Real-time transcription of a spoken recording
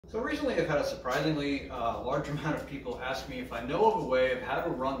So recently I've had a surprisingly large amount of people ask me if I know of a way of how to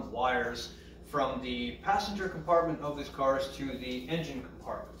run wires from the passenger compartment of these cars to the engine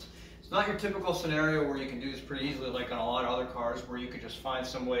compartment. It's not your typical scenario where you can do this pretty easily like on a lot of other cars where you could just find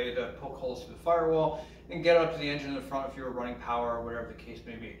some way to poke holes through the firewall and get up to the engine in the front if you were running power or whatever the case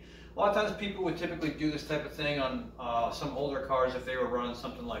may be. A lot of times people would typically do this type of thing on some older cars if they were running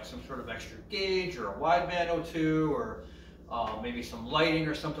something like some sort of extra gauge or a wideband O2 or maybe some lighting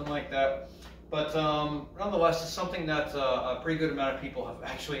or something like that. But nonetheless, it's something that a pretty good amount of people have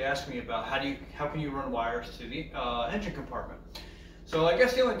actually asked me about. How can you run wires to the engine compartment? So I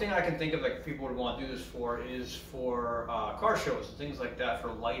guess the only thing I can think of that people would want to do this for is for car shows and things like that, for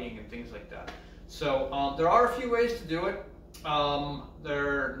lighting and things like that. So there are a few ways to do it.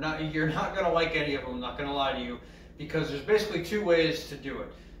 You're not going to like any of them, I'm not going to lie to you, because there's basically two ways to do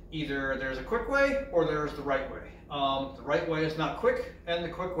it. Either there's a quick way or there's the right way. The right way is not quick and the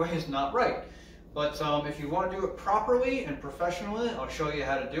quick way is not right. But if you want to do it properly and professionally, I'll show you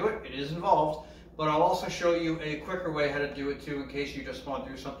how to do it. It is involved, but I'll also show you a quicker way how to do it too in case you just want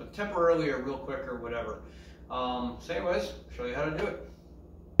to do something temporarily or real quick or whatever. So anyways, I'll show you how to do it.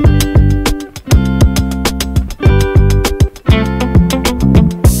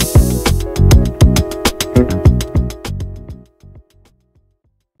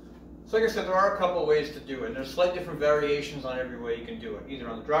 So like I said, there are a couple of ways to do it, and there's slight different variations on every way you can do it, either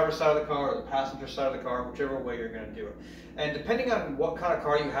on the driver's side of the car or the passenger side of the car, whichever way you're going to do it. And depending on what kind of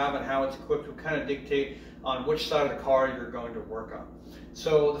car you have and how it's equipped will kind of dictate on which side of the car you're going to work on.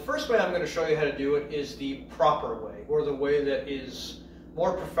 So the first way I'm going to show you how to do it is the proper way, or the way that is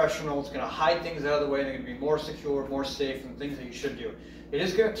more professional. It's going to hide things out of the way, and they're going to be more secure, more safe, and things that you should do. It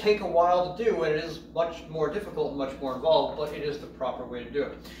is going to take a while to do, and it is much more difficult and much more involved, but it is the proper way to do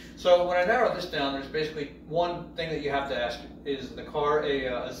it. So when I narrow this down, there's basically one thing that you have to ask: is the car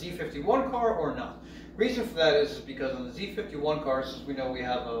a Z51 car or not? Reason for that is because on the Z51 cars, as we know, we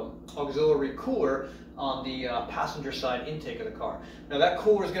have an auxiliary cooler on the passenger side intake of the car. Now that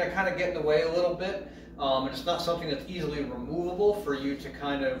cooler is going to kind of get in the way a little bit. And it's not something that's easily removable for you to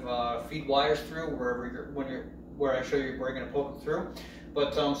kind of feed wires through where I show you where you're going to poke them through.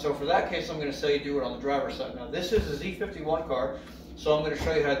 But so for that case, I'm going to say you do it on the driver's side. Now this is a Z51 car, so I'm going to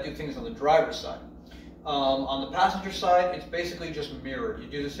show you how to do things on the driver's side. On the passenger side, it's basically just mirrored. You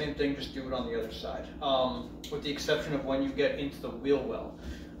do the same thing, just do it on the other side. With the exception of when you get into the wheel well.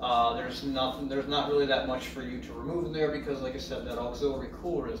 There's not really that much for you to remove in there because, like I said, that auxiliary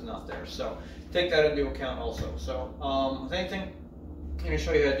cooler is not there. So take that into account also. So same thing, I'm going to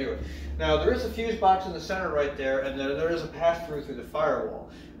show you how to do it. Now there is a fuse box in the center right there, and there is a pass-through through the firewall.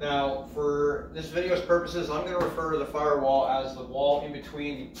 Now for this video's purposes, I'm going to refer to the firewall as the wall in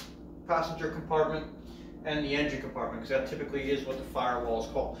between the passenger compartment and the engine compartment, because that typically is what the firewall is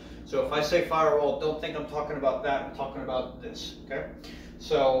called. So if I say firewall, don't think I'm talking about that, I'm talking about this, okay?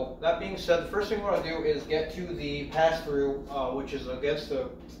 So that being said, the first thing we want to do is get to the pass-through, which is against the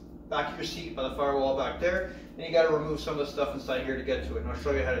back of your seat by the firewall back there, and you got to remove some of the stuff inside here to get to it, and I'll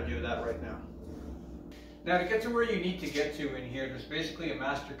show you how to do that right now. Now to get to where you need to get to in here, there's basically a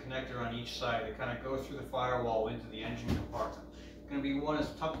master connector on each side that kind of goes through the firewall into the engine compartment. Going to be one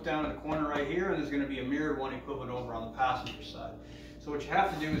that's tucked down in the corner right here, and there's going to be a mirrored one equivalent over on the passenger side. So what you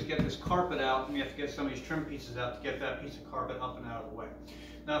have to do is get this carpet out, and you have to get some of these trim pieces out to get that piece of carpet up and out of the way.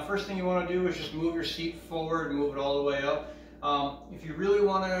 Now first thing you want to do is just move your seat forward, move it all the way up. If you really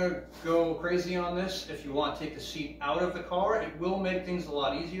want to go crazy on this, if you want to take the seat out of the car, it will make things a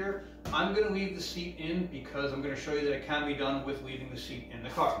lot easier. I'm going to leave the seat in because I'm going to show you that it can be done with leaving the seat in the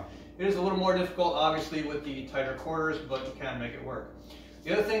car. It is a little more difficult, obviously, with the tighter quarters, but you can make it work.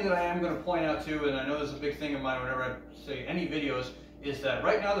 The other thing that I am going to point out too, and I know this is a big thing of mine whenever I say any videos, is that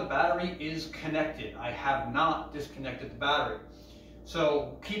right now the battery is connected. I have not disconnected the battery.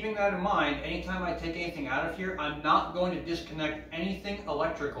 So keeping that in mind, anytime I take anything out of here, I'm not going to disconnect anything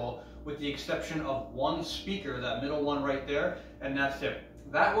electrical with the exception of one speaker, that middle one right there, and that's it.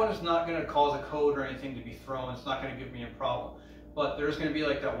 That one is not going to cause a code or anything to be thrown. It's not going to give me a problem. But there's going to be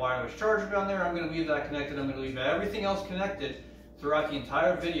like that wireless charger down there. I'm going to leave that connected. I'm going to leave everything else connected throughout the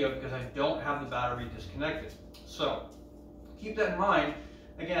entire video because I don't have the battery disconnected. So keep that in mind.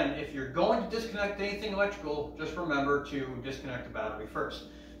 Again, if you're going to disconnect anything electrical, just remember to disconnect the battery first.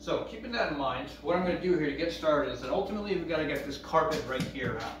 So keeping that in mind, what I'm going to do here to get started is that ultimately we've got to get this carpet right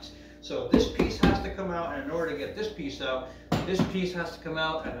here out. So this piece has to come out, and in order to get this piece out, this piece has to come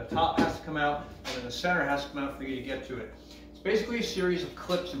out, and the top has to come out, and then the center has to come out for you to get to it. It's basically a series of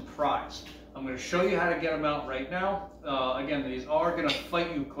clips and pries. I'm going to show you how to get them out right now. Again, these are going to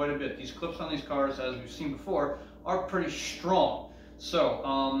fight you quite a bit. These clips on these cars, as we've seen before, are pretty strong. So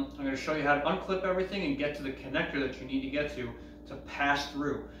I'm going to show you how to unclip everything and get to the connector that you need to get to pass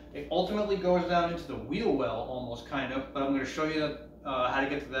through. It ultimately goes down into the wheel well, almost kind of, but I'm going to show you how to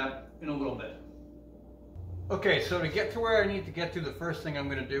get to that in a little bit. Okay, so to get to where I need to get to, the first thing I'm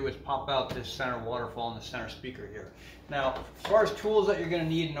going to do is pop out this center waterfall and the center speaker here. Now, as far as tools that you're going to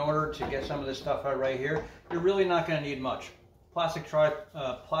need in order to get some of this stuff out right here, you're really not going to need much. Plastic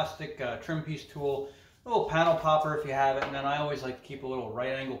trim piece tool, a little panel popper if you have it, and then I always like to keep a little right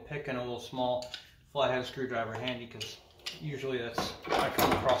angle pick and a little small flathead screwdriver handy, because usually I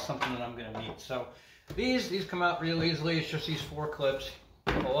come across something that I'm going to need. So these come out real easily. It's just these 4 clips.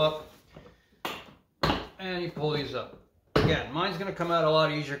 Pull up, and you pull these up. Again, mine's going to come out a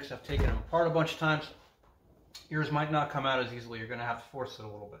lot easier because I've taken them apart a bunch of times. Yours might not come out as easily. You're going to have to force it a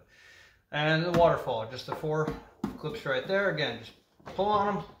little bit. And the waterfall, just the 4 clips right there. Again, just pull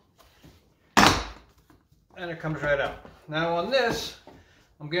on them, and it comes right out. Now on this,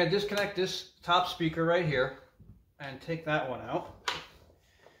 I'm going to disconnect this top speaker right here and take that one out.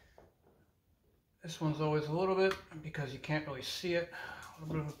 This one's always a little bit, because you can't really see it, a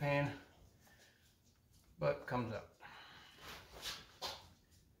little bit of a pain, but it comes out.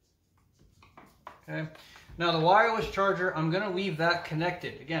 Okay, now the wireless charger, I'm going to leave that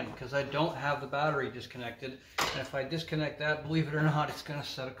connected, again, because I don't have the battery disconnected, and if I disconnect that, believe it or not, it's going to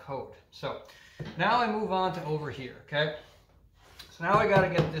set a code. So now I move on to over here, okay? So now I got to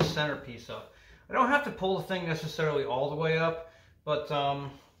get this center piece up. I don't have to pull the thing necessarily all the way up, but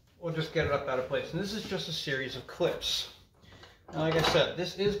we'll just get it up out of place. And this is just a series of clips. Now, like I said,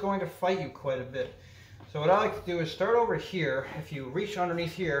 this is going to fight you quite a bit. So what I like to do is start over here. If you reach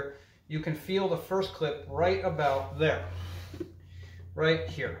underneath here, you can feel the first clip right about there. Right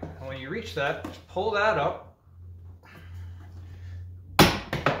here. And when you reach that, just pull that up.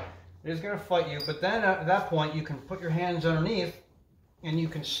 It is going to fight you, but then at that point you can put your hands underneath and you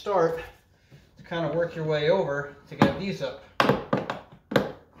can start to kind of work your way over to get these up.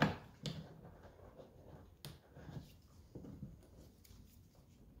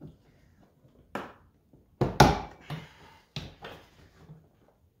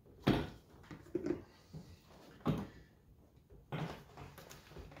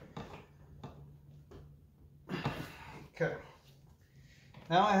 Okay,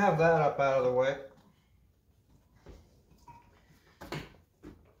 now I have that up out of the way.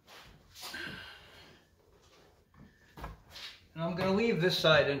 And I'm going to leave this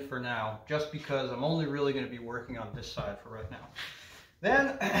side in for now, just because I'm only really going to be working on this side for right now.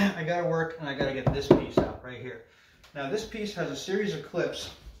 Then I got to work and I got to get this piece out right here. Now this piece has a series of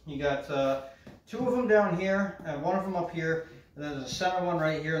clips. You got 2 of them down here and 1 of them up here. And then there's a center one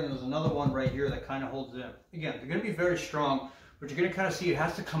right here, and there's another one right here that kind of holds it in. Again, they're going to be very strong, but you're going to kind of see it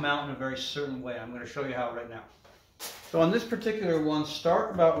has to come out in a very certain way. I'm going to show you how right now. So on this particular one,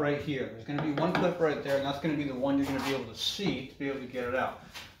 start about right here. There's going to be 1 clip right there, and that's going to be the one you're going to be able to see to be able to get it out.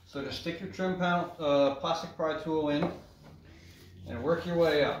 So just stick your trim panel, plastic pry tool in, and work your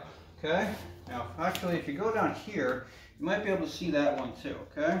way up. Okay? Now, actually, if you go down here, you might be able to see that one too.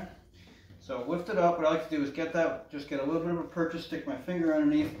 Okay? So lift it up. What I like to do is get that, just get a little bit of a purchase, stick my finger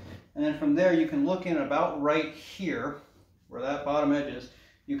underneath, and then from there you can look in about right here, where that bottom edge is.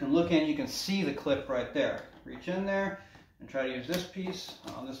 You can look in, you can see the clip right there. Reach in there and try to use this piece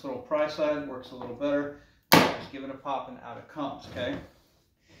on this little pry side. Works a little better. Just give it a pop and out it comes. Okay.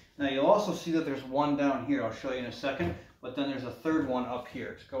 Now you'll also see that there's 1 down here. I'll show you in a second. But then there's a 3rd one up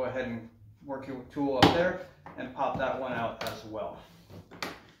here. Just go ahead and work your tool up there and pop that one out as well.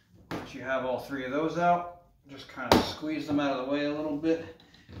 Once you have all 3 of those out, just kind of squeeze them out of the way a little bit,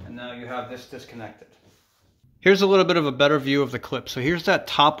 and now you have this disconnected. Here's a little bit of a better view of the clip. So here's that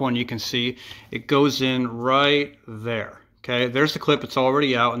top one you can see. It goes in right there. Okay, there's the clip, it's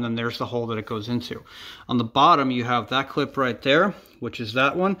already out, and then there's the hole that it goes into. On the bottom, you have that clip right there, which is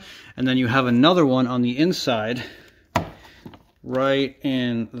that one, and then you have another one on the inside right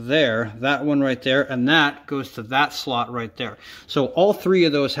in there, that one right there, and that goes to that slot right there. So all 3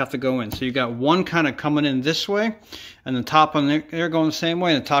 of those have to go in. So you got 1 kind of coming in this way, and the top on there going the same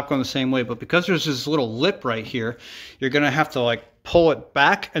way, and the top going the same way. But because there's this little lip right here, you're going to have to like pull it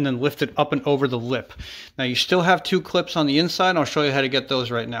back and then lift it up and over the lip. Now you still have 2 clips on the inside. I'll show you how to get those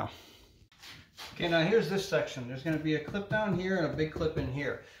right now. Okay, now here's this section. There's going to be a clip down here and a big clip in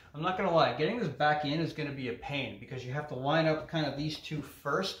here. I'm not going to lie, getting this back in is going to be a pain because you have to line up kind of these 2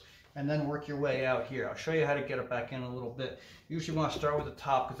 first and then work your way out here. I'll show you how to get it back in a little bit. You usually want to start with the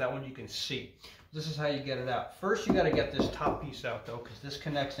top because that one you can see. This is how you get it out. First you got to get this top piece out though, because this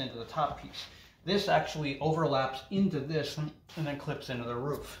connects into the top piece. This actually overlaps into this and then clips into the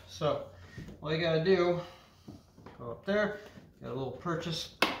roof. So all you got to do, go up there, Get a little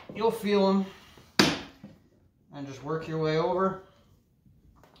purchase. You'll feel them and just work your way over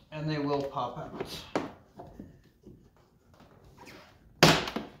and they will pop out.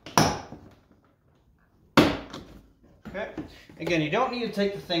 Okay. Again, you don't need to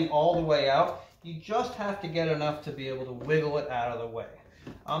take the thing all the way out. You just have to get enough to be able to wiggle it out of the way.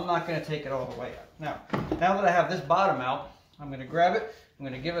 I'm not going to take it all the way out. Now that I have this bottom out, I'm going to grab it. I'm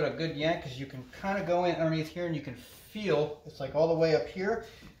going to give it a good yank because you can kind of go in underneath here and you can feel it's like all the way up here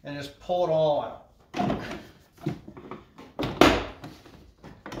and just pull it all out.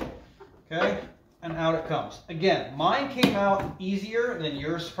 Okay, and out it comes. Again, mine came out easier than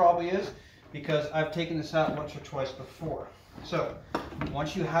yours probably is because I've taken this out once or twice before. So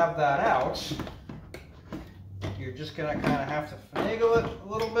once you have that out, you're just going to kind of have to finagle it a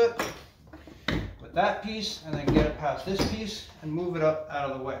little bit with that piece and then get it past this piece and move it up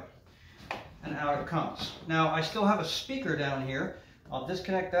out of the way. And out it comes. Now I still have a speaker down here. I'll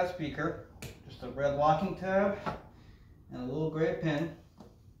disconnect that speaker. Just a red locking tab and a little gray pin.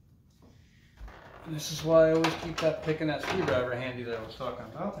 And this is why I always keep picking that screwdriver handy that I was talking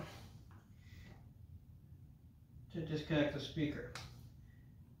about. To disconnect the speaker.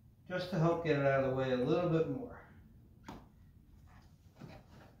 Just to help get it out of the way a little bit more.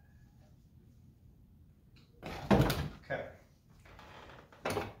 Okay.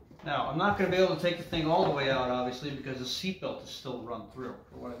 Now, I'm not going to be able to take the thing all the way out, obviously, because the seatbelt is still run through.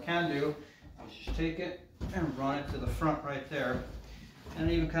 But what I can do is just take it and run it to the front right there. And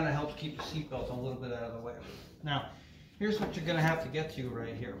it even kind of helps keep the seatbelt a little bit out of the way. Now, here's what you're going to have to get to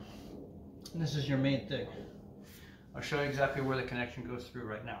right here. And this is your main thing. I'll show you exactly where the connection goes through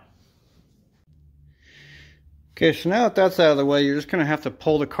right now. Okay, so now that that's out of the way, you're just going to have to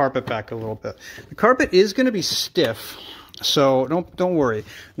pull the carpet back a little bit. The carpet is going to be stiff, so don't worry.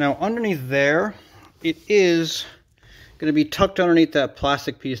 Now, underneath there, it is going to be tucked underneath that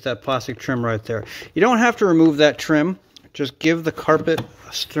plastic piece, that plastic trim right there. You don't have to remove that trim. Just give the carpet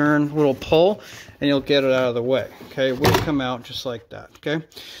a stern little pull, and you'll get it out of the way. Okay, it will come out just like that. Okay.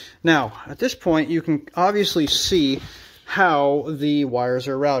 Now, at this point, you can obviously see how the wires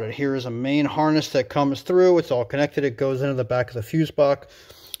are routed. Here is a main harness that comes through. It's all connected. It goes into the back of the fuse box.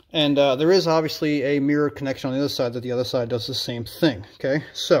 And there is obviously a mirrored connection on the other side that the other side does the same thing. Okay,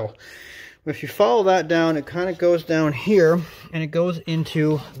 so if you follow that down, it kind of goes down here, and it goes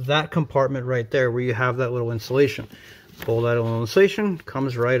into that compartment right there where you have that little insulation. Pull that little insulation,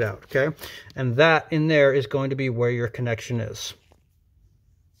 comes right out, okay? And that in there is going to be where your connection is.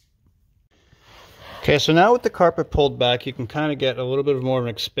 Okay, so now with the carpet pulled back, you can kind of get a little bit more of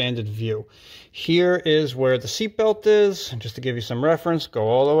an expanded view. Here is where the seat belt is, and just to give you some reference, go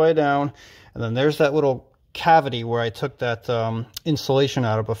all the way down, and then there's that little cavity where I took that insulation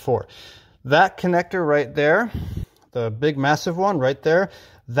out of before. That connector right there, the big massive one right there,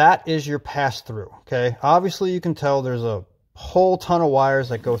 that is your pass-through, okay? Obviously, you can tell there's a whole ton of wires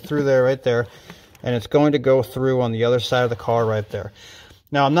that go through there right there, and it's going to go through on the other side of the car right there.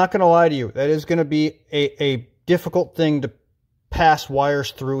 Now, I'm not going to lie to you. That is going to be a difficult thing to pass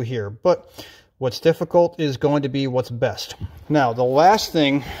wires through here, but what's difficult is going to be what's best. Now, the last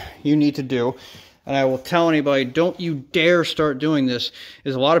thing you need to do, and I will tell anybody, don't you dare start doing this,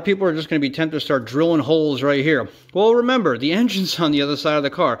 is a lot of people are just going to be tempted to start drilling holes right here. Well, remember, the engine's on the other side of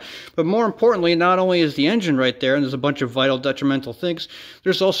the car. But more importantly, not only is the engine right there, and there's a bunch of vital detrimental things,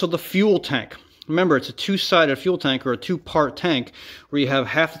 there's also the fuel tank. Remember, it's a two-sided fuel tank, or a two-part tank, where you have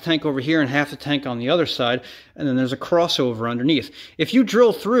half the tank over here and half the tank on the other side, and then there's a crossover underneath. If you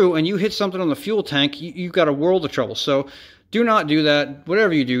drill through and you hit something on the fuel tank, you've got a world of trouble. So do not do that.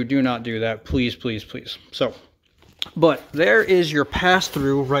 Whatever you do, do not do that. Please, please, please. So, but there is your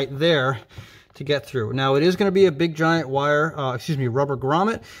pass-through right there to get through. Now, it is going to be a big giant wire, rubber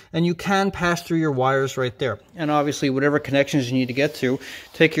grommet, and you can pass through your wires right there. And obviously, whatever connections you need to get to,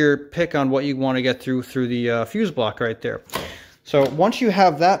 take your pick on what you want to get through the fuse block right there. So once you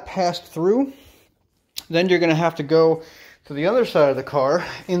have that passed through, then you're going to have to go to the other side of the car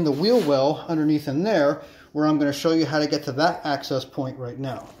in the wheel well underneath in there, where I'm going to show you how to get to that access point right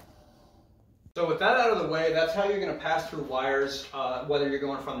now. So with that out of the way, that's how you're going to pass through wires, whether you're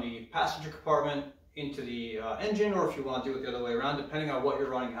going from the passenger compartment into the engine, or if you want to do it the other way around, depending on what you're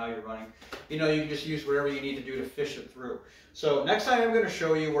running, how you're running. You know, you can just use whatever you need to do to fish it through. So next time I'm going to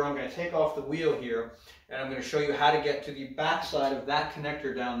show you where I'm going to take off the wheel here, and I'm going to show you how to get to the back side of that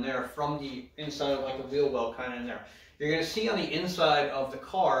connector down there from the inside of like a wheel well kind of in there. You're going to see on the inside of the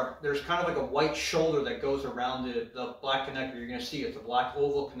car, there's kind of like a white shoulder that goes around the black connector. You're going to see it's a black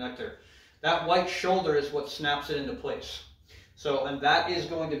oval connector. That white shoulder is what snaps it into place. So, and that is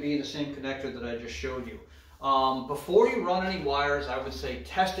going to be the same connector that I just showed you. Before you run any wires, I would say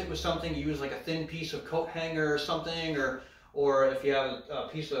test it with something. Use like a thin piece of coat hanger or something, or if you have a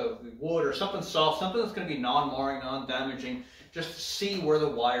piece of wood or something soft, something that's going to be non-marring, non-damaging, just to see where the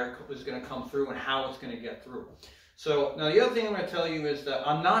wire is going to come through and how it's going to get through. So now the other thing I'm going to tell you is that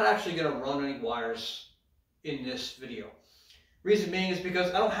I'm not actually going to run any wires in this video. Reason being is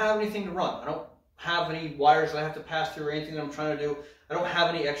because I don't have anything to run. I don't have any wires that I have to pass through or anything that I'm trying to do. I don't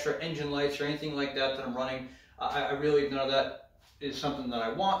have any extra engine lights or anything like that that I'm running. I really, none of that is something that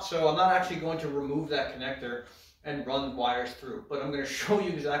I want. So I'm not actually going to remove that connector and run wires through. But I'm going to show you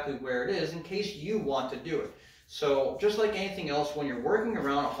exactly where it is in case you want to do it. So just like anything else, when you're working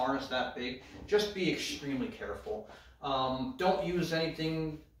around a harness that big, just be extremely careful. Don't use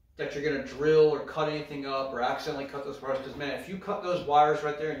anything that you're going to drill or cut anything up or accidentally cut those wires, because man, if you cut those wires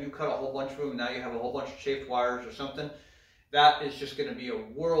right there and you cut a whole bunch of them and now you have a whole bunch of chafed wires or something, that is just going to be a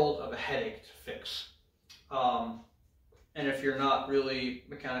world of a headache to fix. And if you're not really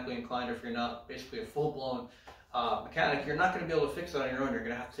mechanically inclined, or if you're not basically a full-blown mechanic, you're not going to be able to fix it on your own. You're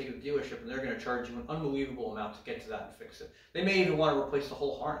going to have to take it to the dealership and they're going to charge you an unbelievable amount to get to that and fix it. They may even want to replace the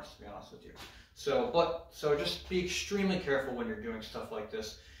whole harness, to be honest with you. So just be extremely careful when you're doing stuff like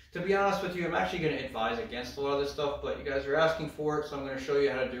this. To be honest with you, I'm actually going to advise against a lot of this stuff, but you guys are asking for it, so I'm going to show you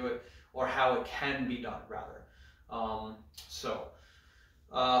how to do it, or how it can be done, rather. So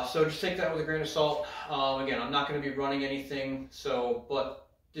just take that with a grain of salt. Again, I'm not going to be running anything, but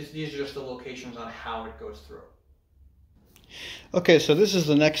these are just the locations on how it goes through. Okay, so this is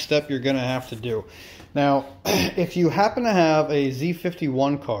the next step you're going to have to do. Now, if you happen to have a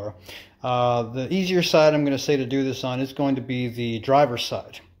Z51 car, the easier side I'm going to say to do this on is going to be the driver's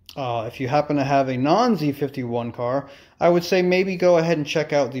side. If you happen to have a non-Z51 car, I would say maybe go ahead and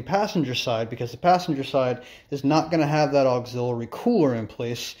check out the passenger side, because the passenger side is not going to have that auxiliary cooler in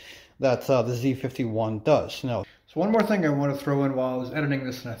place that the Z51 does. Now, so one more thing I want to throw in while I was editing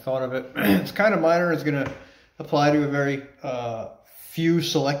this and I thought of it. It's kind of minor. It's going to apply to a very few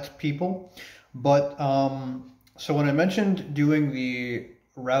select people. But so when I mentioned doing the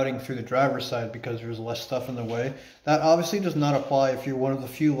routing through the driver's side because there's less stuff in the way, that obviously does not apply if you're one of the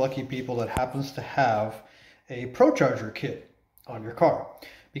few lucky people that happens to have a ProCharger kit on your car,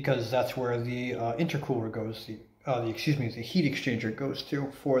 because that's where the intercooler goes, the heat exchanger goes to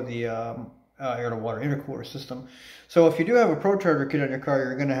for the air to water intercooler system. So if you do have a ProCharger kit on your car,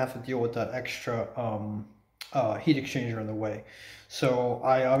 you're going to have to deal with that extra heat exchanger in the way. So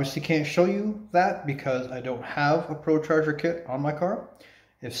I obviously can't show you that because I don't have a ProCharger kit on my car.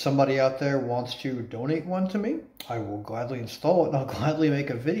 If somebody out there wants to donate one to me, I will gladly install it, and I'll gladly make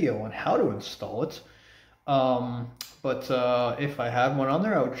a video on how to install it. If I had one on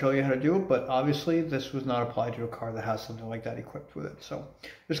there, I would show you how to do it, but obviously this was not applied to a car that has something like that equipped with it. So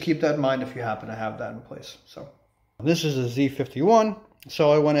just keep that in mind if you happen to have that in place. So this is a Z51.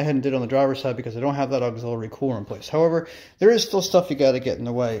 So I went ahead and did it on the driver's side because I don't have that auxiliary cooler in place. However, there is still stuff you got to get in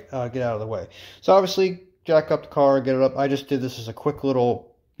the way, get out of the way. So obviously, jack up the car, get it up. I just did this as a quick little,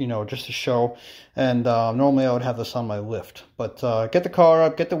 just to show. And normally I would have this on my lift. But get the car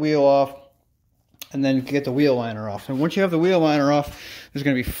up, get the wheel off, and then get the wheel liner off. And once you have the wheel liner off, there's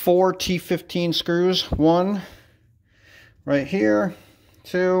going to be 4 T15 screws. 1 right here,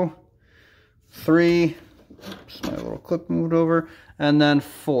 2, 3. Oops, my little clip moved over. And then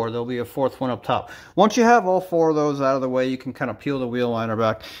 4. There'll be a 4th one up top. Once you have all 4 of those out of the way, you can kind of peel the wheel liner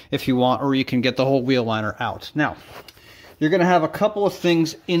back if you want, or you can get the whole wheel liner out. Now, you're going to have a couple of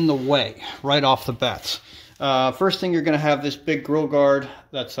things in the way right off the bat. First thing, you're going to have this big grill guard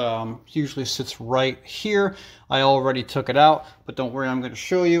that's usually sits right here. I already took it out, but don't worry, I'm going to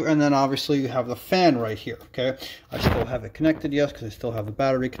show you. And then obviously you have the fan right here, okay? I still have it connected, yes, because I still have the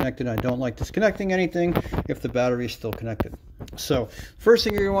battery connected. I don't like disconnecting anything if the battery is still connected. So first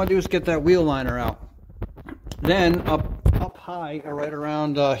thing you're going to want to do is get that wheel liner out. Then up high, right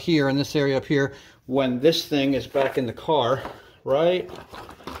around here, in this area up here, when this thing is back in the car, right?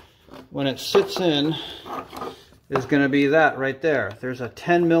 When it sits in, is going to be that right there. There's a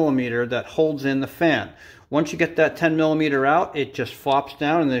 10 millimeter that holds in the fan. Once you get that 10 millimeter out, it just flops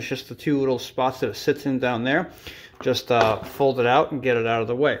down, and there's just the 2 little spots that it sits in down there. Just fold it out and get it out of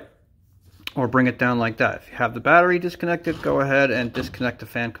the way. Or bring it down like that. If you have the battery disconnected, go ahead and disconnect the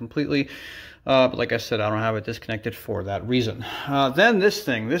fan completely. But like I said, I don't have it disconnected for that reason. Then this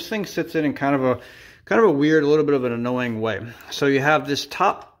thing sits in kind of a weird, a little bit of an annoying way. So you have this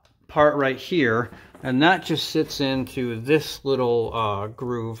top part right here, and that just sits into this little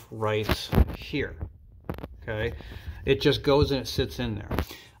groove right here. Okay, it just goes and it sits in there.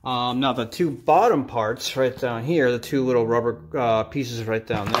 Now the 2 bottom parts right down here, the 2 little rubber pieces right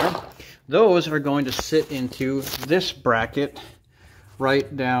down there, those are going to sit into this bracket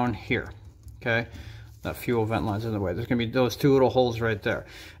right down here, okay? That fuel vent line's in the way. There's going to be those two little holes right there.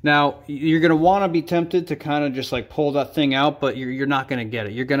 Now, you're going to want to be tempted to kind of just like pull that thing out, but you're not going to get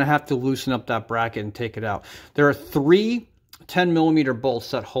it. You're going to have to loosen up that bracket and take it out. There are 3 10mm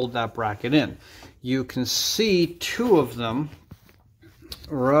bolts that hold that bracket in. You can see 2 of them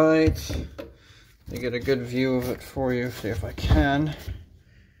right. Let me get a good view of it for you, see if I can.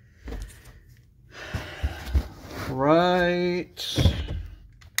 Right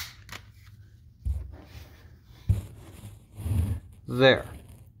there.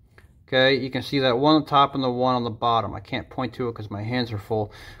 Okay, you can see that one on top and the one on the bottom. I can't point to it because my hands are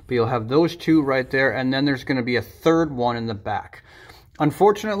full, but you'll have those 2 right there, and then there's going to be a third one in the back.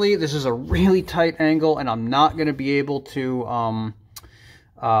 Unfortunately, this is a really tight angle, and I'm not going to be able to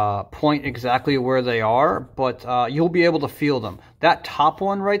point exactly where they are, but you'll be able to feel them. That top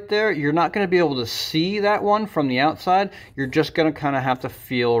one right there, you're not going to be able to see that one from the outside. You're just going to kind of have to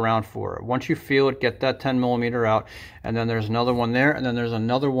feel around for it. Once you feel it, get that 10mm out, and then there's another one there, and then there's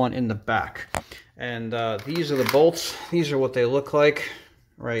another one in the back. And these are the bolts. These are what they look like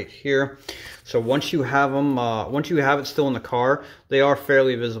right here. So once you have them, once you have it still in the car, they are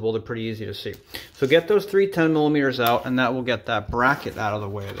fairly visible. They're pretty easy to see. So get those 3 10mm out, and that will get that bracket out of the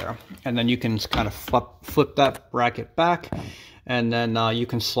way there. And then you can kind of flip that bracket back, and then you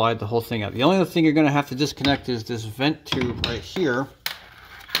can slide the whole thing out. The only other thing you're going to have to disconnect is this vent tube right here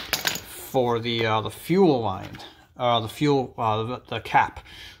for the fuel line, the cap.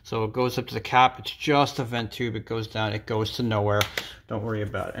 So it goes up to the cap. It's just a vent tube. It goes down. It goes to nowhere. Don't worry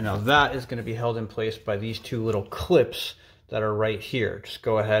about it. And now that is going to be held in place by these 2 little clips that are right here. Just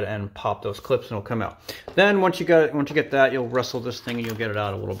go ahead and pop those clips and it'll come out. Then once you get that, you'll wrestle this thing and you'll get it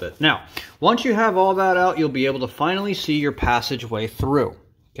out a little bit. Now, once you have all that out, you'll be able to finally see your passageway through.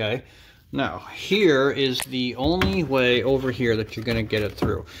 Okay. Now, here is the only way over here that you're going to get it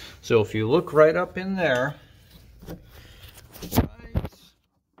through. So if you look right up in there,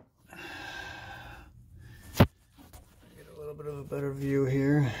 bit of a better view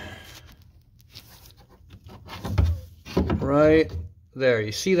here. Right there.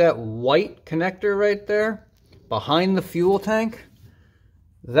 You see that white connector right there behind the fuel tank?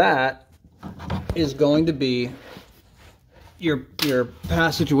 That is going to be your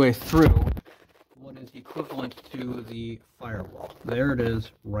passageway through what is equivalent to the firewall. There it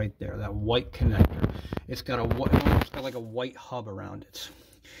is right there, that white connector. It's got like a white hub around it.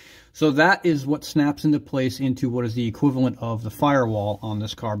 So that is what snaps into place into what is the equivalent of the firewall on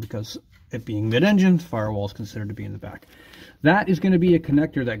this car, because it being mid-engine, the firewall is considered to be in the back. That is going to be a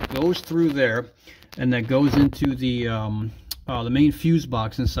connector that goes through there and that goes into the main fuse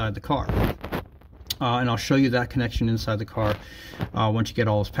box inside the car. And I'll show you that connection inside the car once you get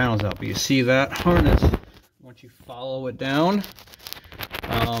all those panels out. But you see that harness, once you follow it down,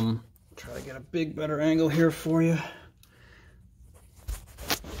 try to get a better angle here for you.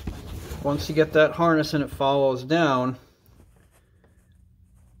 Once you get that harness and it follows down,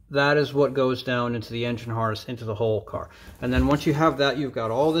 that is what goes down into the engine harness, into the whole car. And then once you have that, you've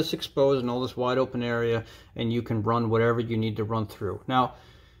got all this exposed and all this wide open area, and you can run whatever you need to run through. Now,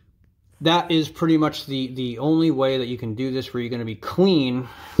 that is pretty much the only way that you can do this where you're going to be clean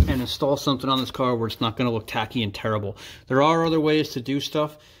and install something on this car where it's not going to look tacky and terrible. There are other ways to do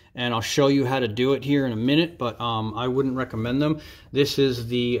stuff, and I'll show you how to do it here in a minute, but I wouldn't recommend them. This is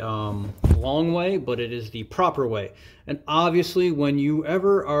the long way, but it is the proper way. And obviously,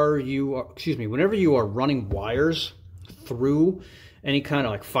 whenever you are running wires through any kind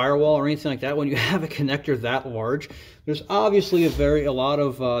of like firewall or anything like that, when you have a connector that large, there's obviously a lot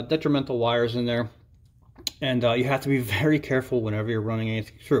of detrimental wires in there, and you have to be very careful whenever you're running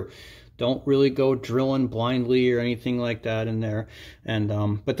anything through. Don't really go drilling blindly or anything like that in there, and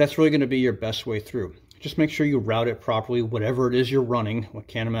but that's really going to be your best way through. Just make sure you route it properly, whatever it is you're running. I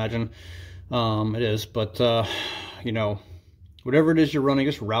can't imagine it is, but you know, whatever it is you're running,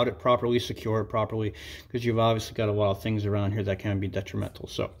 just route it properly, secure it properly, because you've obviously got a lot of things around here that can be detrimental.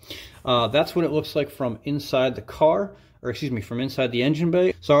 So that's what it looks like from inside the car, or excuse me, from inside the engine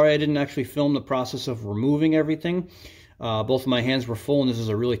bay. Sorry I didn't actually film the process of removing everything. Both of my hands were full, and this is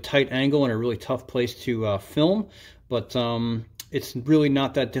a really tight angle and a really tough place to film, but it's really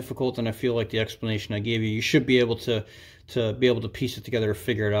not that difficult, and I feel like the explanation I gave you should be able to piece it together or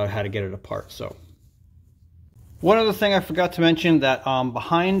figure it out how to get it apart. So one other thing I forgot to mention, that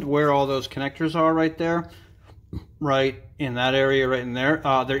behind where all those connectors are right there, right in that area right in there,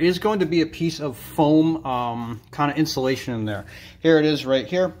 there is going to be a piece of foam kind of insulation in there. Here it is right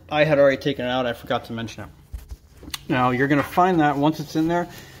here. I had already taken it out. I forgot to mention it. Now you're going to find that once it's in there,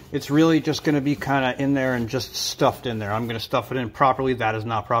 It's really just going to be kind of in there and just stuffed in there. I'm going to stuff it in properly. That is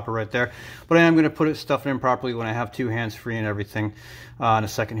not proper right there. But I am going to stuff it in properly when I have two hands free and everything in a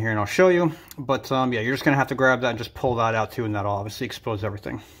second here, and I'll show you. But yeah, you're just going to have to grab that and just pull that out too, and that'll obviously expose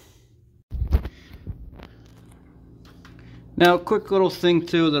everything. Now, quick little thing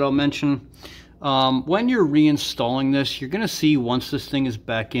too that I'll mention. When you're reinstalling this, you're going to see once this thing is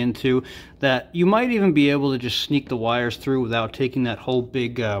back into that you might even be able to just sneak the wires through without taking that whole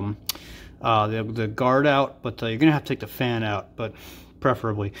big the guard out, but you're going to have to take the fan out, but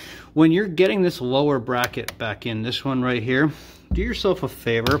preferably. When you're getting this lower bracket back in, this one right here, do yourself a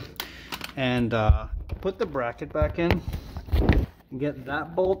favor and put the bracket back in. Get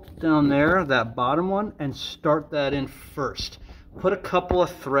that bolt down there, that bottom one, and start that in first. Put a couple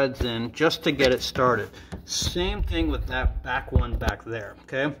of threads in just to get it started. Same thing with that back one back there,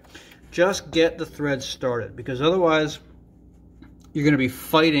 okay? Just get the threads started, because otherwise you're going to be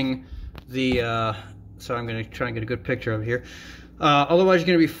fighting the, so I'm going to try and get a good picture of here. Otherwise you're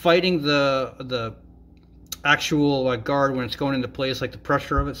going to be fighting the actual guard when it's going into place, like the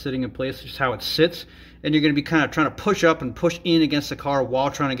pressure of it sitting in place, just how it sits. And you're going to be kind of trying to push up and push in against the car while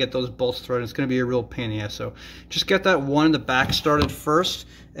trying to get those bolts threaded. It's going to be a real pain in the ass. So just get that one in the back started first,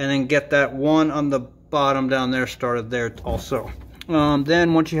 and then get that one on the bottom down there started there also.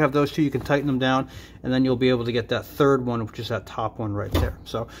 Then once you have those two, you can tighten them down, and then you'll be able to get that third one, which is that top one right there.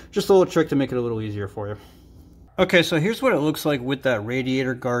 So just a little trick to make it a little easier for you. Okay, so here's what it looks like with that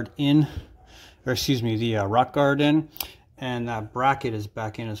radiator guard in, or excuse me, the rock guard in. And that bracket is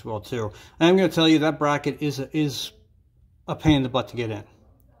back in as well too. And I'm going to tell you that bracket is a pain in the butt to get in.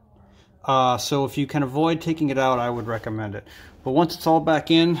 So if you can avoid taking it out, I would recommend it. But once it's all back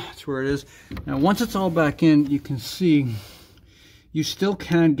in, that's where it is. Now once it's all back in, you can see you still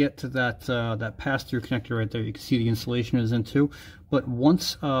can get to that that pass-through connector right there. You can see the insulation is in too. But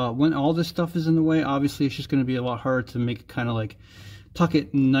once when all this stuff is in the way, obviously it's just going to be a lot harder to make it kind of like tuck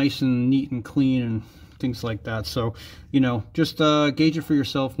it nice and neat and clean and things like that. So, you know, just gauge it for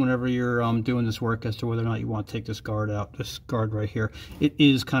yourself whenever you're doing this work as to whether or not you want to take this guard out, this guard right here. It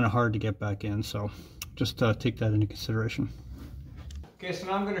is kind of hard to get back in, so just take that into consideration. Okay, so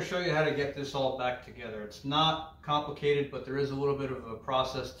now I'm going to show you how to get this all back together. It's not complicated, but there is a little bit of a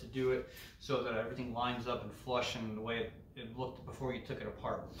process to do it so that everything lines up and flush in the way it looked before you took it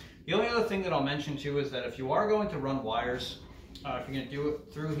apart. The only other thing that I'll mention too is that if you are going to run wires, if you're going to do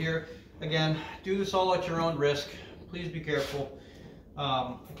it through here, again, do this all at your own risk. Please be careful.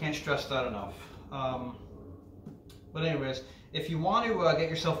 I can't stress that enough. But anyways, if you want to get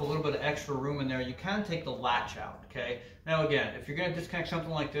yourself a little bit of extra room in there, you can take the latch out, okay? Now again, if you're going to disconnect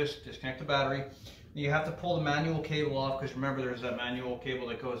something like this, disconnect the battery. You have to pull the manual cable off, because remember there's that manual cable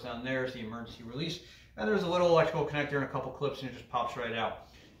that goes down there, is the emergency release. And there's a little electrical connector and a couple clips, and it just pops right out.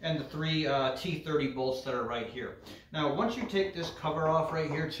 And the three T30 bolts that are right here. Now, once you take this cover off right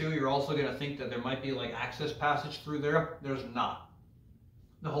here too, you're also going to think that there might be like access passage through there. There's not.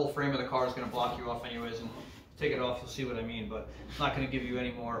 The whole frame of the car is going to block you off anyways, and take it off, you'll see what I mean, but it's not going to give you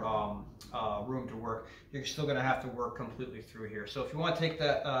any more room to work. You're still going to have to work completely through here. So if you want to take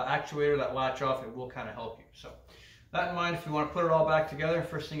that actuator, that latch off, it will kind of help you. So that in mind, if you want to put it all back together,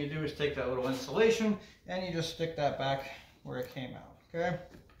 first thing you do is take that little insulation and you just stick that back where it came out, okay?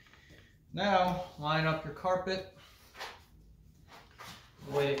 Now, line up your carpet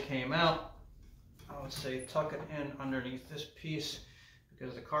the way it came out. I would say tuck it in underneath this piece,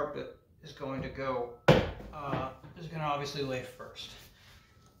 because the carpet is going to go, is going to obviously lay first.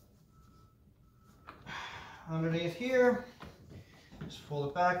 Underneath here, just fold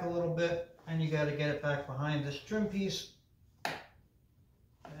it back a little bit, and you got to get it back behind this trim piece,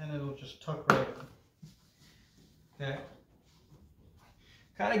 and it'll just tuck right in. Okay.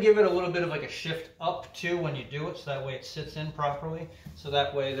 Kind of give it a little bit of like a shift up too when you do it, so that way it sits in properly. So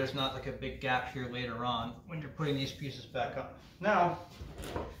that way there's not like a big gap here later on when you're putting these pieces back on. Now,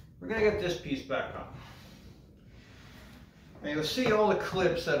 we're going to get this piece back on. Now you'll see all the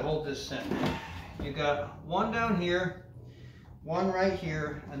clips that hold this in. You got one down here, one right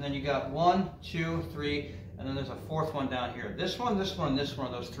here, and then you got 1, 2, 3, and then there's a fourth one down here. This one, this one, this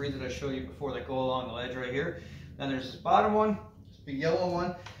one, those three that I showed you before that go along the ledge right here. Then there's this bottom one, big yellow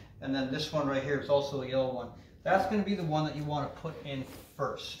one, and then this one right here is also a yellow one. That's going to be the one that you want to put in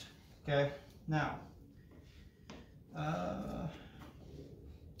first. Okay, now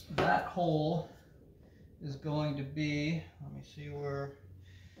that hole is going to be, let me see where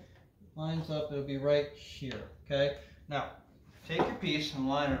it lines up, it'll be right here. Okay, now take your piece and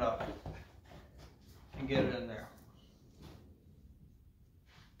line it up and get it in there.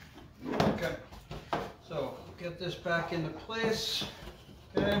 Okay, so get this back into place.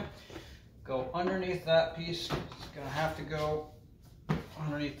 Okay, go underneath that piece. It's going to have to go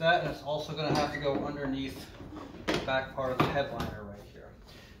underneath that, and it's also going to have to go underneath the back part of the headliner right here.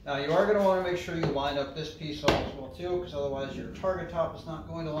 Now you are going to want to make sure you line up this piece off as well too, because otherwise your target top is not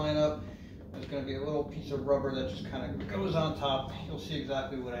going to line up. There's going to be a little piece of rubber that just kind of goes on top. You'll see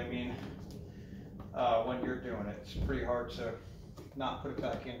exactly what I mean when you're doing it. It's pretty hard to not put it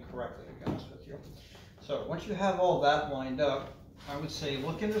back in correctly, to be honest with you. So once you have all that lined up, I would say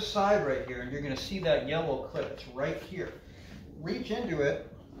look in the side right here, and you're going to see that yellow clip. It's right here. Reach into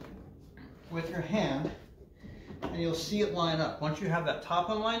it with your hand, and you'll see it line up. Once you have that top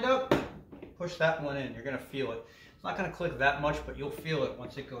one lined up, push that one in. You're going to feel it. It's not going to click that much, but you'll feel it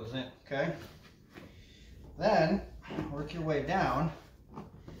once it goes in, okay? Then work your way down,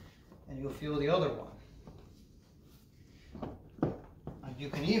 and you'll feel the other one. And you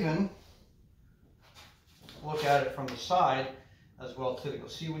can even look at it from the side as well too. You'll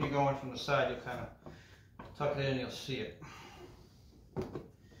see when you go in from the side, you'll kind of tuck it in and you'll see it.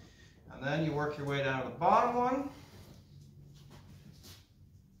 And then you work your way down to the bottom one,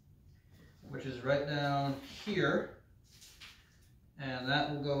 which is right down here, and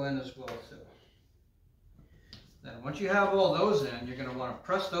that will go in as well too. Then once you have all those in, you're going to want to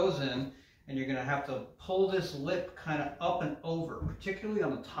press those in, and you're going to have to pull this lip kind of up and over, particularly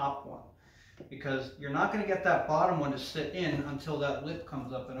on the top one, because you're not going to get that bottom one to sit in until that lip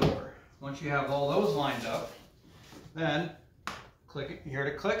comes up and over. Once you have all those lined up, then click it, you hear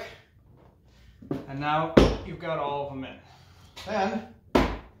it click, and now you've got all of them in. Then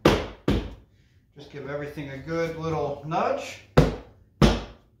just give everything a good little nudge, and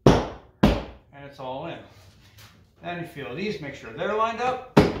it's all in. Then you feel these, make sure they're lined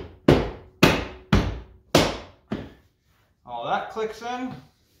up. All that clicks in,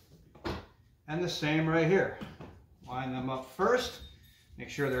 and the same right here. Line them up first, make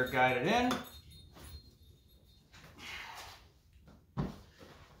sure they're guided in.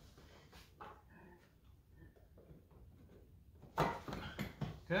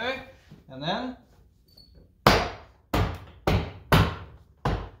 Okay, and then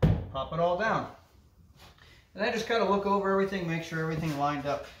pop it all down. And then just kind of look over everything, make sure everything lined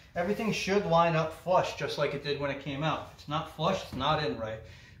up. Everything should line up flush, just like it did when it came out. If it's not flush, it's not in right.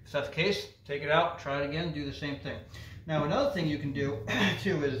 If that's the case, take it out, try it again, do the same thing. Now another thing you can do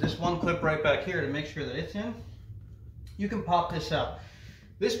too is this one clip right back here to make sure that it's in. You can pop this out.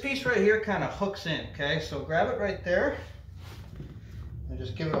 This piece right here kind of hooks in, okay? So grab it right there and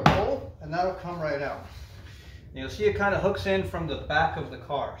just give it a pull, and that'll come right out. And you'll see it kind of hooks in from the back of the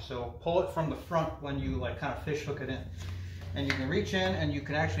car. So pull it from the front when you like kind of fish hook it in. And you can reach in and you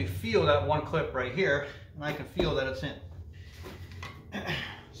can actually feel that one clip right here, and I can feel that it's in.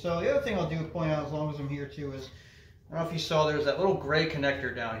 So the other thing I'll do point out as long as I'm here too is, I don't know if you saw, there's that little gray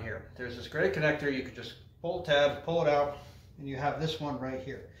connector down here. There's this gray connector, you could just pull the tab, pull it out, and you have this one right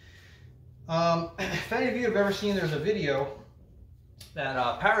here. If any of you have ever seen, there's a video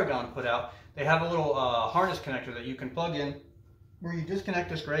that Paragon put out. They have a little harness connector that you can plug in, where you disconnect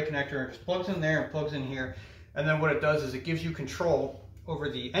this gray connector and it just plugs in there and plugs in here. And then what it does is it gives you control over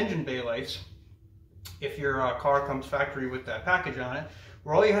the engine bay lights if your car comes factory with that package on it,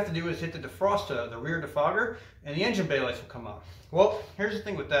 where all you have to do is hit the defroster, the rear defogger, and the engine bay lights will come on. Well, here's the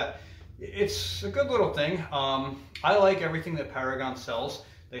thing with that. It's a good little thing. I like everything that Paragon sells.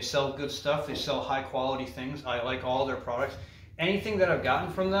 They sell good stuff. They sell high quality things. I like all their products. Anything that I've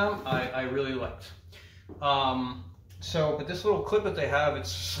gotten from them, I really liked. But this little clip that they have,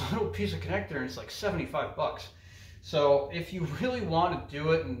 it's a little piece of connector, and it's like 75 bucks. So if you really want to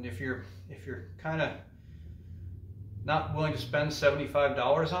do it, and if you're kind of not willing to spend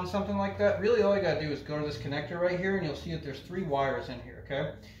 $75 on something like that, really all you got to do is go to this connector right here, and you'll see that there's 3 wires in here,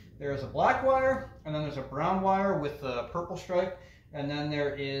 okay? There's a black wire, and then there's a brown wire with a purple stripe, and then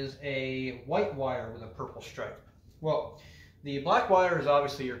there is a white wire with a purple stripe. Well, the black wire is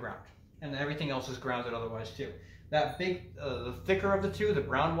obviously your ground, and everything else is grounded otherwise too. That big, the thicker of the two, the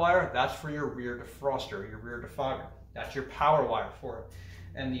brown wire, that's for your rear defroster, your rear defogger. That's your power wire for it.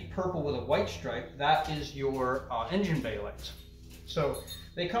 And the purple with a white stripe, that is your engine bay lights. So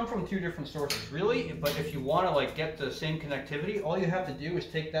they come from 2 different sources, really. But if you want to like get the same connectivity, all you have to do is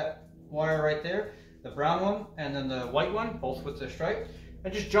take that wire right there, the brown one, and then the white one, both with the stripe,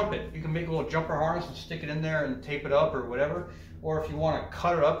 and just jump it. You can make a little jumper harness and stick it in there and tape it up or whatever. Or if you want to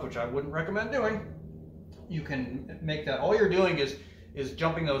cut it up, which I wouldn't recommend doing, you can make that. All you're doing is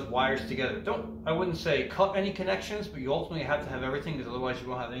jumping those wires together. I wouldn't say cut any connections, but you ultimately have to have everything, because otherwise you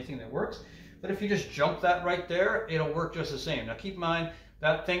won't have anything that works. But if you just jump that right there, it'll work just the same. Now keep in mind,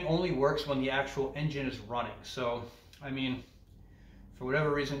 that thing only works when the actual engine is running. So, I mean, for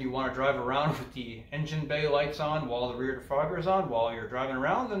whatever reason you want to drive around with the engine bay lights on while the rear defogger is on while you're driving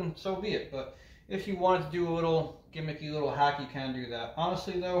around, then so be it. But if you wanted to do a little gimmicky little hack, you can do that.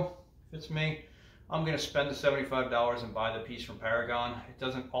 Honestly though, if it's me, I'm going to spend the $75 and buy the piece from Paragon. It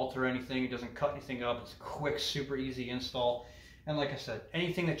doesn't alter anything, it doesn't cut anything up, it's a quick, super easy install. And like I said,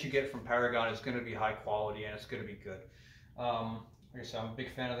 anything that you get from Paragon is going to be high quality and it's going to be good. Like I said, I'm a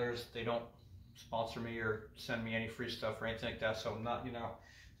big fan of theirs. They don't sponsor me or send me any free stuff or anything like that, so I'm not, you know,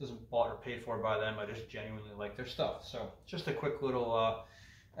 it isn't bought or paid for by them. I just genuinely like their stuff. So just a quick little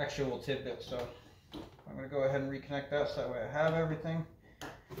extra little tidbit. So I'm going to go ahead and reconnect that so that way I have everything.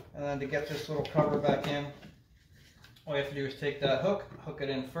 And then to get this little cover back in, all you have to do is take that hook it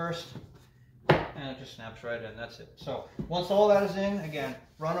in first, and it just snaps right in. That's it. So once all that is in, again,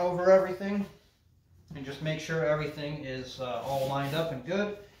 run over everything and just make sure everything is all lined up and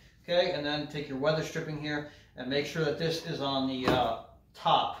good. Okay, and then take your weather stripping here and make sure that this is on the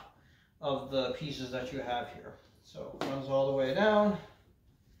top of the pieces that you have here. So it runs all the way down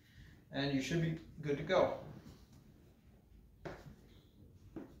and you should be good to go.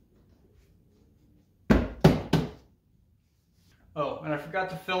 Oh, and I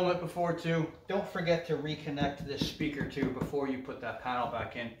forgot to film it before too. Don't forget to reconnect this speaker too before you put that panel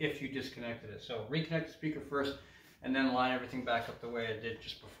back in if you disconnected it. So reconnect the speaker first and then line everything back up the way I did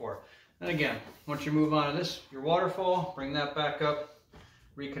just before. And again, once you move on to this, your waterfall, bring that back up,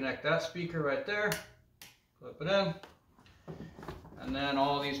 reconnect that speaker right there, clip it in, and then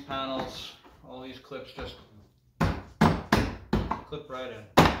all these panels, all these clips just clip right in.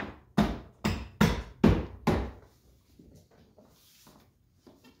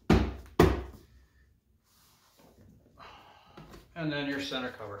 And then your center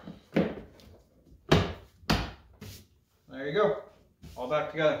cover. There you go, all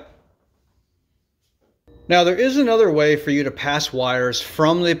back together. Now there is another way for you to pass wires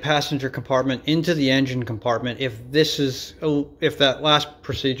from the passenger compartment into the engine compartment if that last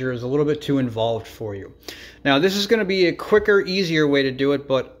procedure is a little bit too involved for you. Now this is going to be a quicker, easier way to do it,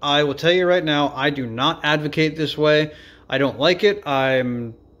 but I will tell you right now, I do not advocate this way. I don't like it.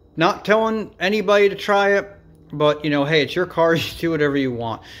 I'm not telling anybody to try it. But, you know, hey, it's your car, you do whatever you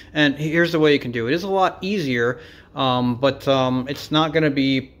want. And here's the way you can do it. It is a lot easier, but it's not going to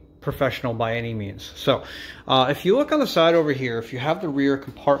be professional by any means. So, if you look on the side over here, if you have the rear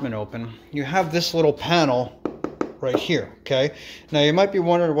compartment open, you have this little panel right here, okay? Now, you might be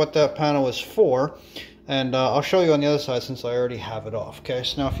wondering what that panel is for, and I'll show you on the other side since I already have it off, okay?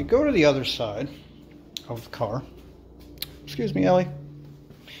 So now, if you go to the other side of the car, excuse me, Ellie.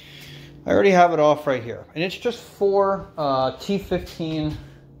 I already have it off right here, and it's just 4 T15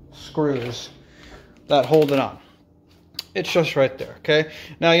 screws that hold it on. It's just right there, okay?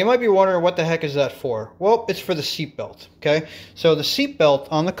 Now, you might be wondering, what the heck is that for? Well, it's for the seat belt, okay? So the seat belt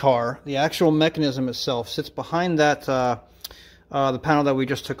on the car, the actual mechanism itself, sits behind that, the panel that we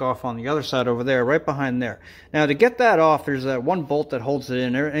just took off on the other side over there, right behind there. Now, to get that off, there's that one bolt that holds it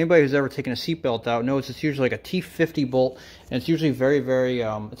in. Anybody who's ever taken a seat belt out knows it's usually like a T50 bolt, and it's usually very, very,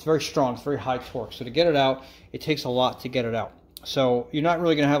 it's very strong. It's very high torque. So to get it out, it takes a lot to get it out. So you're not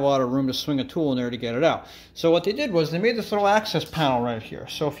really going to have a lot of room to swing a tool in there to get it out. So what they did was they made this little access panel right here.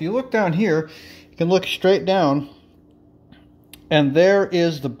 So if you look down here, you can look straight down, and there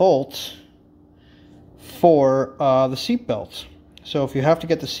is the bolt for the seat belts. So if you have to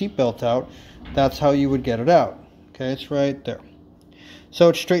get the seat belt out, that's how you would get it out. Okay, it's right there. So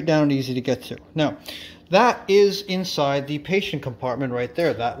it's straight down and easy to get to. Now, that is inside the patient compartment right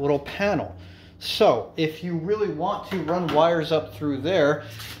there, that little panel. So if you really want to run wires up through there,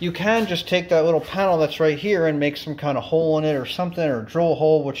 you can just take that little panel that's right here and make some kind of hole in it or something, or drill a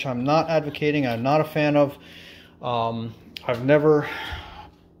hole, which I'm not advocating. I'm not a fan of. I've never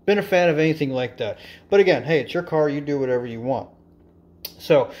been a fan of anything like that. But again, hey, it's your car. You do whatever you want.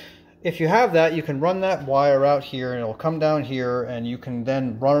 So if you have that, you can run that wire out here and it'll come down here, and you can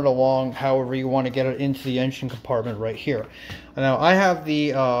then run it along however you want to get it into the engine compartment right here. Now I have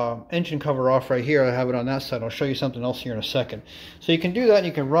the engine cover off right here. I have it on that side. I'll show you something else here in a second. So you can do that and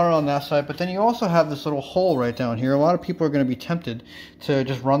you can run it on that side, but then you also have this little hole right down here. A lot of people are going to be tempted to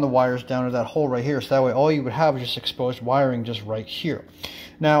just run the wires down to that hole right here, so that way all you would have is just exposed wiring just right here.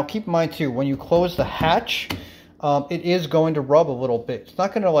 Now keep in mind too, when you close the hatch, it is going to rub a little bit. It's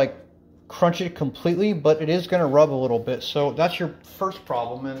not going to like crunch it completely, but it is going to rub a little bit. So that's your first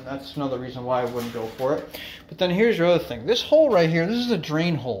problem, and that's another reason why I wouldn't go for it. But then here's your other thing. This hole right here, this is a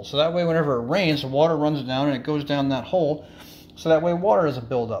drain hole. So that way whenever it rains, the water runs down and it goes down that hole. So that way water doesn't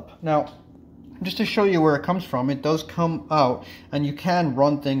build up. Now, just to show you where it comes from, it does come out, and you can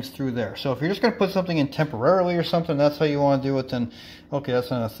run things through there. So if you're just going to put something in temporarily or something, that's how you want to do it, then okay, that's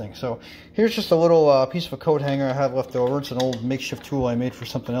another thing. So here's just a little piece of a coat hanger I have left over. It's an old makeshift tool I made for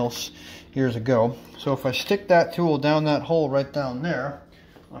something else years ago. So if I stick that tool down that hole right down there,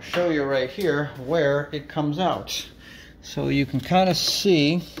 I'll show you right here where it comes out. So you can kind of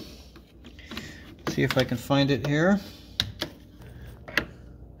see if I can find it here.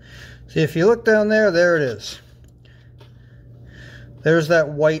 See, if you look down there, there it is. There's that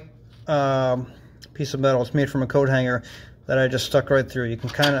white piece of metal. It's made from a coat hanger that I just stuck right through. You can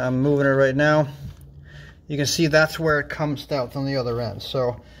kind of, I'm moving it right now. You can see that's where it comes out on the other end.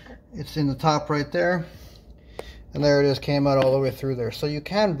 So it's in the top right there. And there it is, came out all the way through there. So you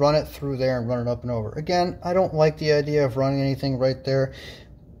can run it through there and run it up and over. Again, I don't like the idea of running anything right there.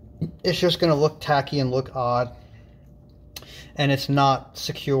 It's just going to look tacky and look odd. And it's not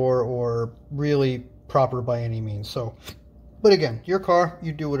secure or really proper by any means. So, but again, your car,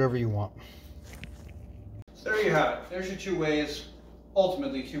 you do whatever you want. So there you have it. There's your two ways,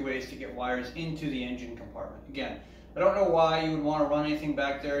 ultimately two ways to get wires into the engine compartment. Again, I don't know why you would want to run anything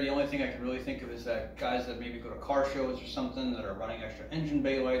back there. The only thing I can really think of is that guys that maybe go to car shows or something that are running extra engine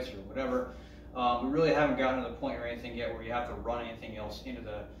bay lights or whatever. We really haven't gotten to the point or anything yet where you have to run anything else into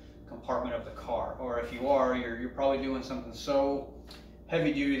the compartment of the car. Or if you are, you're probably doing something so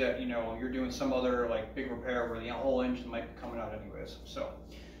heavy duty that, you know, you're doing some other like big repair where the whole engine might be coming out anyways. So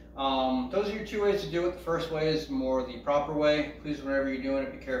those are your two ways to do it. The first way is more the proper way. Please, whenever you're doing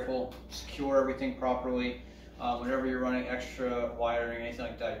it, be careful, secure everything properly. Whenever you're running extra wiring, anything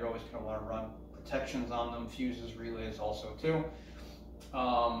like that, you're always going to want to run protections on them, fuses, relays also too.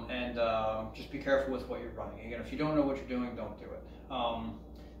 Just be careful with what you're running. Again, if you don't know what you're doing, don't do it.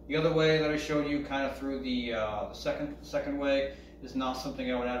 The other way that I showed you kind of through the second way is not something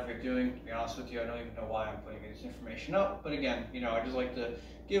I would advocate doing. To be honest with you, I don't even know why I'm putting this information up. But again, you know, I just like to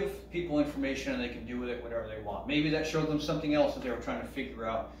give people information and they can do with it whatever they want. Maybe that showed them something else that they were trying to figure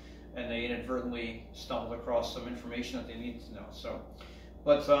out and they inadvertently stumbled across some information that they needed to know. So,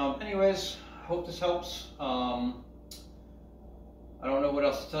 but anyways, hope this helps. I don't know what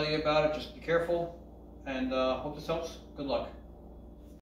else to tell you about it. Just be careful and hope this helps. Good luck.